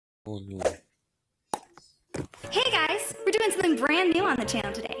Oh no. Hey guys, we're doing something brand new on the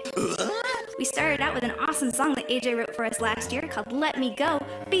channel today. We started out with an awesome song that AJ wrote for us last year called Let Me Go,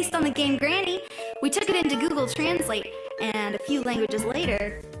 based on the game Granny. We took it into Google Translate, and a few languages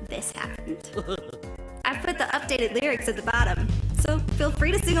later, this happened. I put the updated lyrics at the bottom, so feel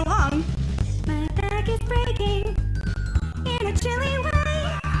free to sing along. My back is breaking in a chilly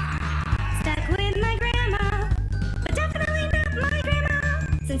way. Stuck with my grandma, but definitely not my grandma.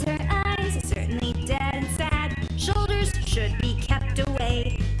 Since her eyes are certainly dead and sad, shoulders should be kept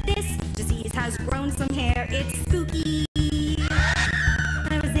away. This disease has grown some hair, it's spooky.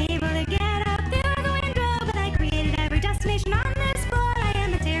 I was able to get up through the window, but I created every destination on this floor. I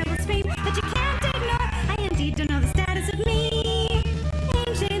am a terrible stream that you can't ignore. I indeed don't know the status of me.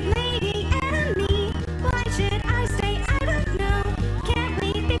 Ancient lady enemy, why should I stay? I don't know. Can't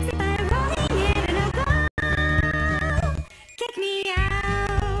we fix it by rolling in and I'll go? Kick me out.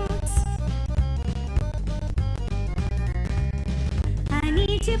 I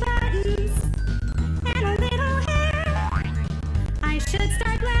need 2 buttons and a little hair. I should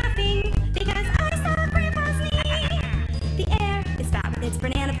start laughing because I saw Grandpa's knee. The air is fat with its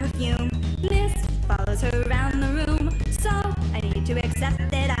banana perfume. Mist follows her around the room. So I need to accept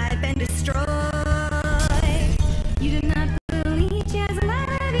that I've been destroyed. You do not believe she has a lot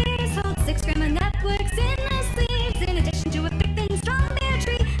of ears. Holds 6 grandma networks in her sleeves. In addition to a thick and strong bear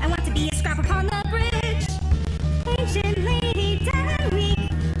tree, I want to be a scrap upon the bridge. Ancient lady, dead and weak.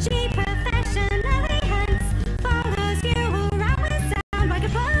 She professionally hunts. Follows you around with sound like a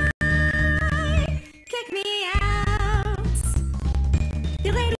bug. Kick me out.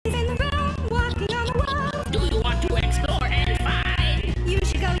 The ladies in the room, walking on the wall. Do you want to explore and find? You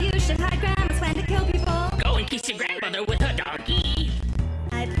should hide grandma's plan to kill people. Go and kiss your grandmother with her doggy.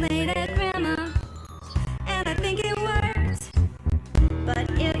 I played at grandma, and I think it worked.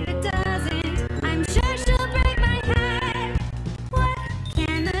 But if it doesn't, I'm sure she'll break my head. What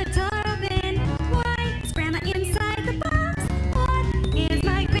can the door open? Why is grandma inside the box? What is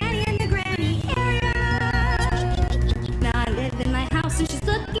my granny in the granny area? Now I live in my house and she's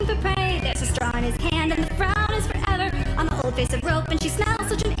looking for prey.